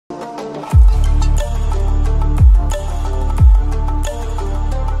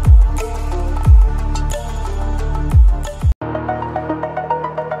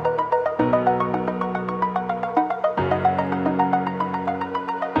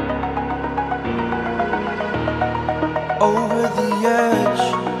over the edge.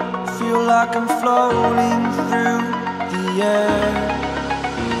 Feel like I'm floating through the air.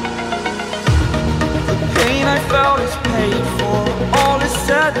 The pain I felt is paid for, all is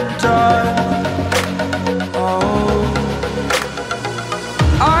said and done. Oh,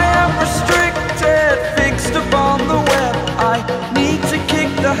 I am restricted, fixed upon the web. I need to kick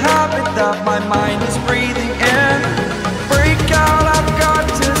the habit that my mind is breathing in. Break out, I've got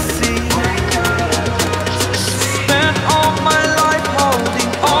to see. Spent all my life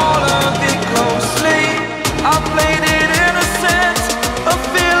holding all of it closely. I played it innocent, a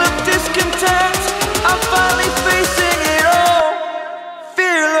feel of discontent. I'm finally facing it all,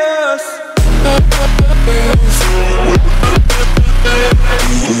 fearless.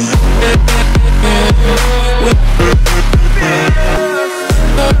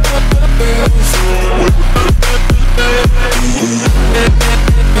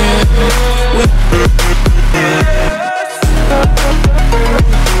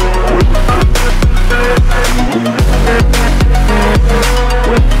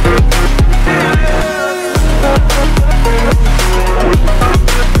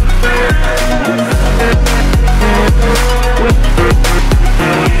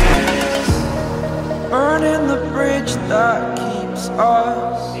 Burning the bridge that keeps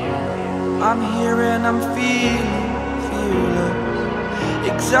us. I'm here and I'm feeling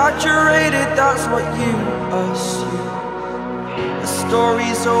fearless. Exaggerated, that's what you assume. The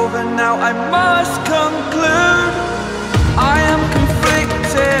story's over now, I must conclude. I am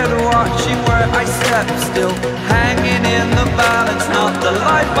conflicted, watching where I step still, hanging in the balance. Not the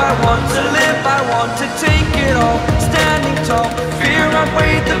life I want to live, I want to take it all. Standing tall, fear I've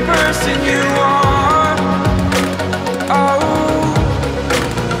weighed the person you are.